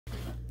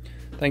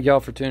Thank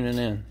y'all for tuning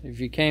in. If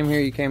you came here,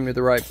 you came to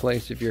the right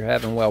place if you're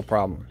having well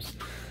problems.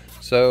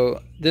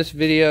 So this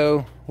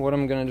video, what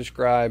I'm going to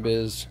describe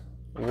is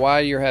why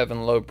you're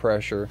having low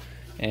pressure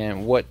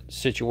and what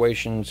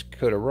situations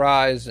could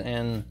arise,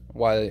 and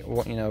why,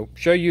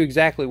 show you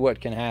exactly what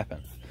can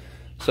happen.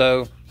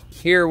 So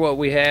here what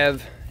we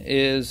have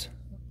is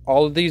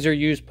all of these are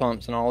used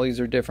pumps and all these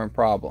are different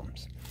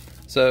problems.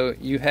 So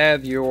you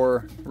have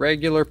your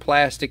regular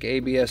plastic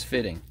ABS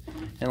fitting,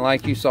 and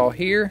like you saw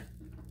here,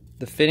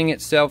 the fitting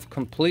itself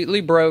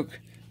completely broke,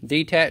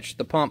 detached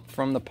the pump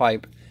from the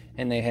pipe,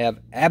 and they have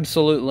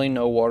absolutely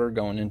no water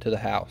going into the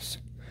house.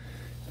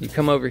 You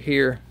come over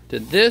here to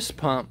this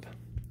pump.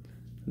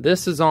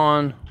 This is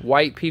on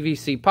white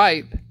PVC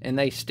pipe, and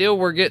they still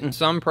were getting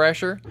some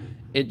pressure.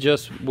 It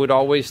just would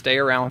always stay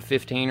around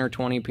 15 or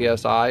 20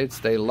 psi. It'd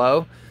stay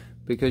low,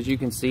 because you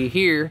can see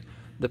here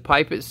the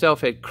pipe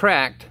itself had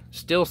cracked,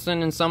 still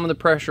sending some of the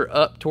pressure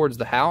up towards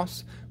the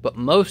house, but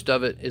most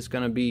of it is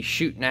going to be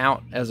shooting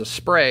out as a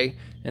spray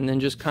and then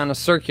just kind of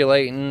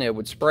circulating. It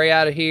would spray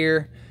out of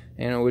here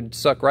and it would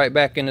suck right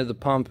back into the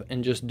pump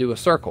and just do a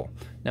circle.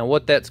 Now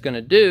what that's going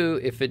to do,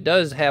 if it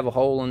does have a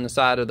hole in the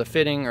side of the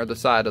fitting or the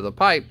side of the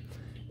pipe,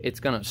 it's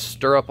going to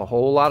stir up a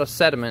whole lot of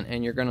sediment,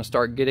 and you're going to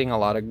start getting a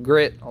lot of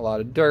grit, a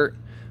lot of dirt,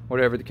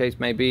 whatever the case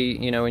may be,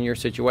 in your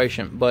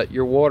situation. But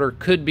your water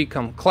could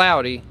become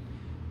cloudy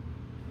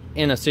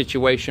in a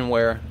situation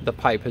where the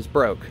pipe has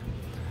broke.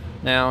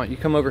 Now you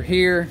come over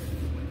here,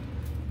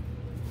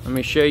 let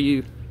me show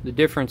you the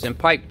difference in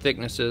pipe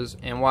thicknesses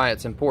and why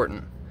it's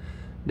important.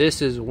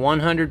 This is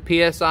 100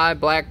 psi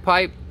black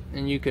pipe,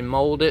 and you can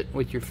mold it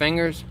with your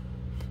fingers.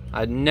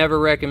 I'd never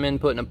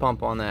recommend putting a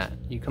pump on that.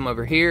 You come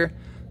over here,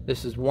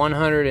 this is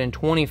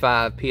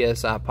 125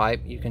 psi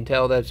pipe. You can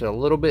tell that's a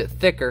little bit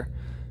thicker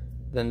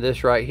than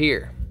this right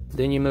here.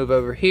 Then you move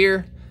over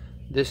here,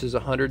 this is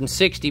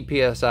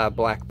 160 psi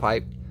black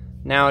pipe.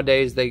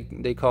 Nowadays they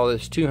call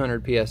this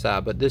 200 psi,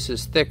 but this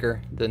is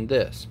thicker than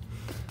this.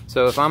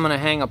 So if I'm going to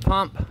hang a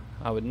pump,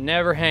 I would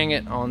never hang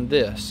it on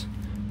this,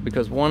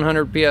 because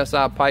 100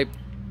 psi pipe,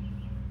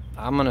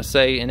 I'm going to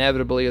say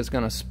inevitably is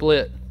going to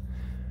split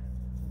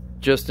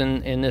just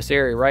in this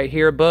area right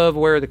here above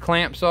where the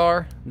clamps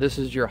are. This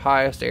is your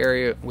highest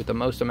area with the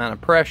most amount of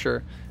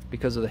pressure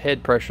because of the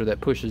head pressure that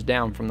pushes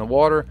down from the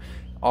water.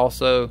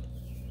 Also,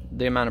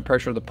 the amount of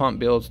pressure the pump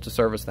builds to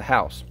service the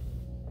house.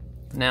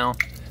 Now,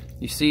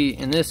 you see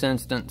in this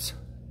instance,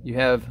 you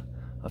have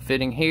a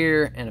fitting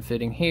here and a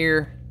fitting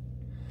here.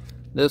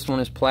 This one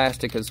is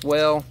plastic as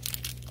well.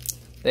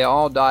 They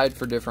all died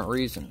for different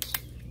reasons.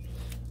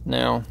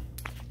 Now,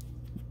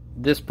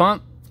 this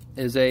pump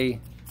is a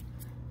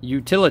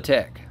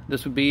Utilitech.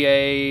 This would be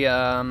a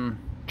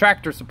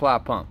tractor supply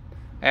pump.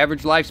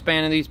 Average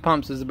lifespan of these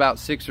pumps is about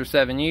 6 or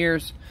 7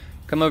 years.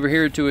 Come over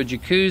here to a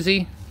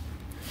jacuzzi.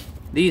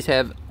 These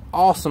have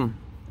awesome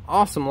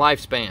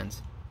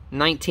lifespans.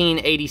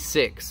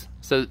 1986.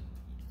 So,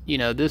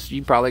 this,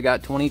 you probably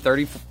got 20,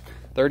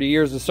 30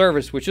 years of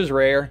service, which is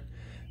rare.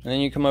 And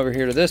then you come over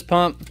here to this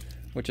pump,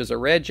 which is a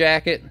Red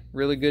Jacket,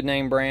 really good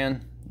name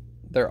brand.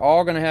 They're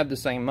all going to have the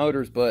same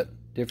motors, but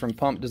different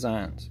pump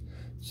designs.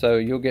 So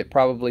you'll get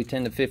probably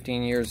 10 to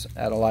 15 years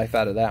out of life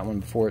out of that one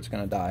before it's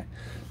going to die.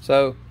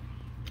 So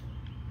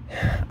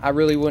I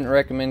really wouldn't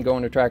recommend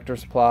going to Tractor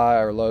Supply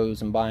or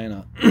Lowe's and buying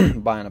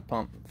a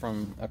pump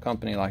from a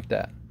company like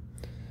that.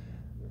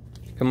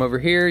 Come over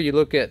here, you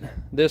look at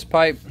this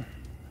pipe,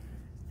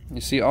 you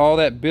see all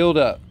that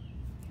buildup.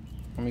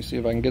 Let me see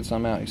if I can get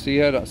some out. You see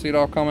it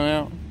all coming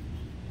out?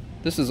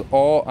 This is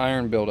all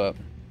iron buildup.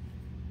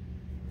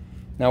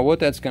 Now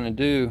what that's going to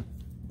do,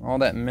 all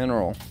that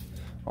mineral,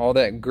 all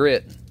that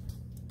grit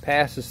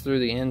passes through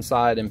the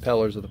inside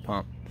impellers of the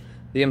pump.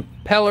 The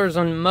impellers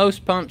on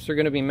most pumps are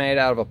going to be made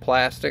out of a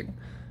plastic,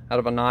 out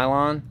of a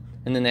nylon,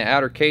 and then the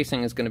outer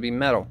casing is going to be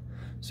metal.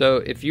 So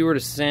if you were to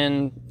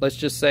send, let's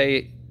just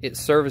say it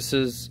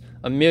services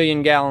 1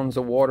 million gallons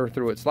of water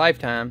through its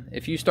lifetime,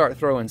 if you start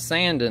throwing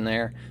sand in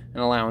there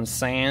and allowing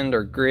sand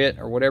or grit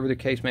or whatever the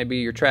case may be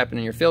you're trapping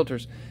in your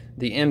filters,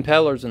 the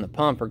impellers in the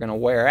pump are going to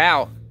wear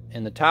out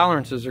and the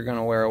tolerances are going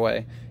to wear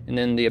away, and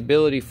then the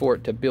ability for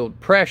it to build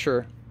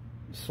pressure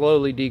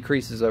slowly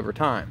decreases over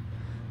time.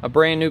 A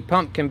brand new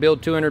pump can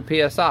build 200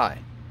 psi.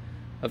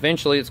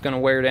 Eventually it's going to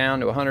wear down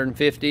to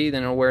 150,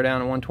 then it'll wear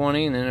down to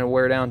 120, and then it'll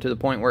wear down to the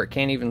point where it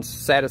can't even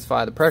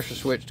satisfy the pressure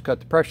switch to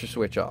cut the pressure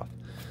switch off.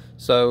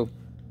 So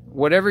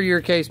whatever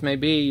your case may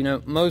be,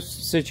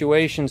 most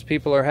situations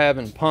people are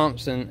having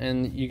pumps,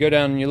 and you go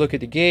down and you look at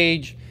the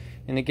gauge,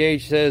 and the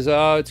gauge says,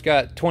 oh, it's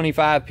got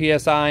 25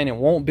 psi and it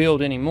won't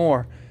build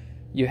anymore.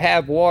 You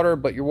have water,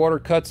 but your water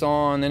cuts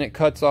on, then it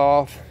cuts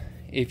off.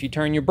 If you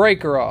turn your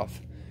breaker off,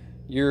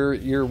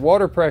 your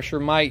water pressure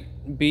might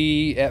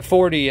be at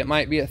 40, it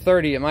might be at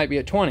 30, it might be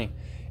at 20.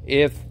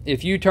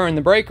 If you turn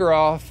the breaker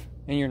off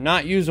and you're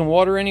not using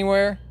water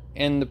anywhere,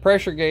 and the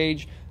pressure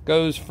gauge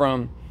goes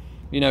from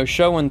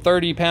showing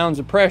 30 pounds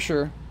of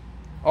pressure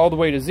all the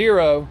way to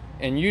 0,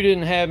 and you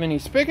didn't have any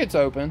spigots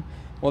open,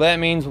 well, that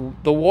means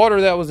the water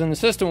that was in the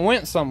system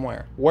went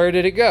somewhere. Where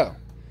did it go?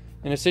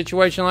 In a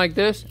situation like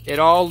this, it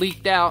all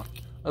leaked out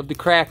of the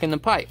crack in the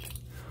pipe.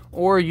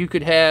 Or you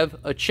could have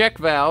a check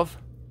valve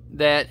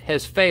that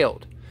has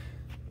failed.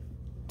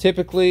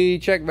 Typically,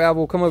 check valve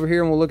will come over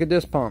here and we'll look at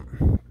this pump.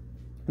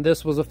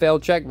 This was a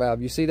failed check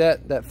valve. You see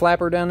that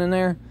flapper down in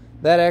there?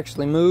 That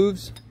actually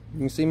moves. You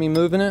can see me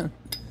moving it.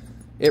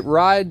 It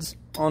rides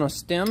on a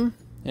stem,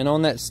 and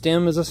on that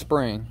stem is a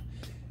spring.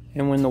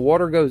 And when the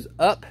water goes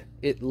up,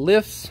 it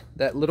lifts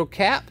that little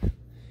cap,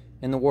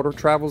 and the water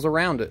travels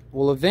around it.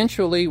 Well,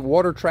 eventually,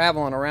 water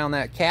traveling around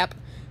that cap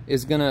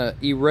is going to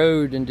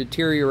erode and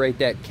deteriorate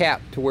that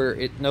cap to where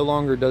it no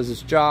longer does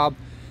its job.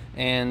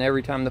 And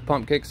every time the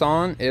pump kicks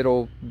on,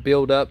 it'll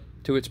build up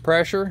to its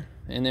pressure,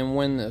 and then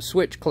when the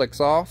switch clicks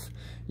off,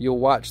 you'll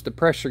watch the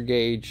pressure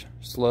gauge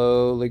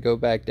slowly go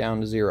back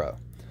down to 0.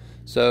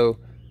 So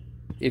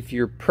if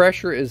your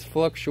pressure is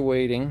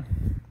fluctuating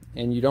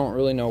and you don't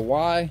really know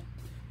why,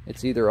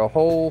 it's either a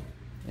hole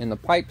in the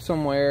pipe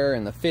somewhere,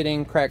 in the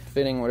fitting, cracked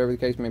fitting, whatever the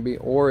case may be,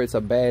 or it's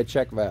a bad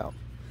check valve.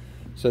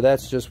 So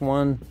that's just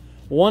one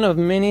of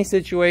many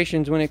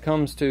situations when it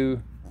comes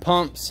to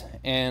pumps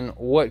and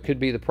what could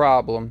be the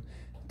problem.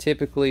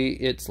 Typically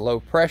it's low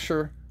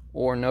pressure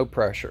or no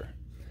pressure.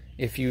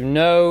 If you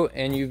know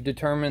and you've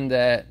determined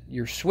that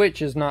your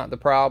switch is not the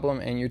problem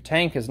and your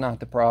tank is not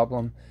the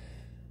problem,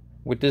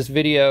 with this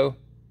video,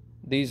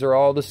 these are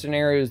all the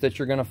scenarios that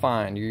you're going to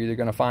find. You're either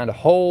going to find a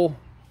hole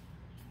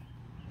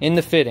in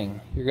the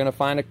fitting, you're going to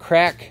find a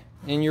crack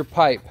in your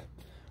pipe,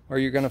 or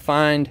you're going to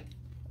find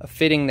a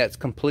fitting that's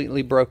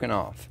completely broken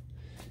off.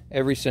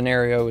 Every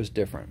scenario is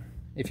different.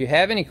 If you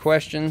have any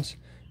questions,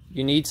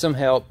 you need some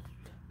help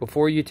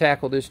before you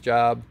tackle this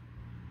job,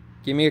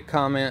 give me a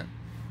comment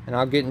and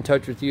I'll get in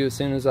touch with you as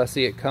soon as I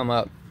see it come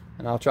up,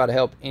 and I'll try to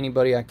help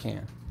anybody I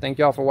can. Thank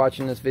y'all for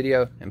watching this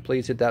video, and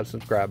please hit that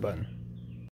subscribe button.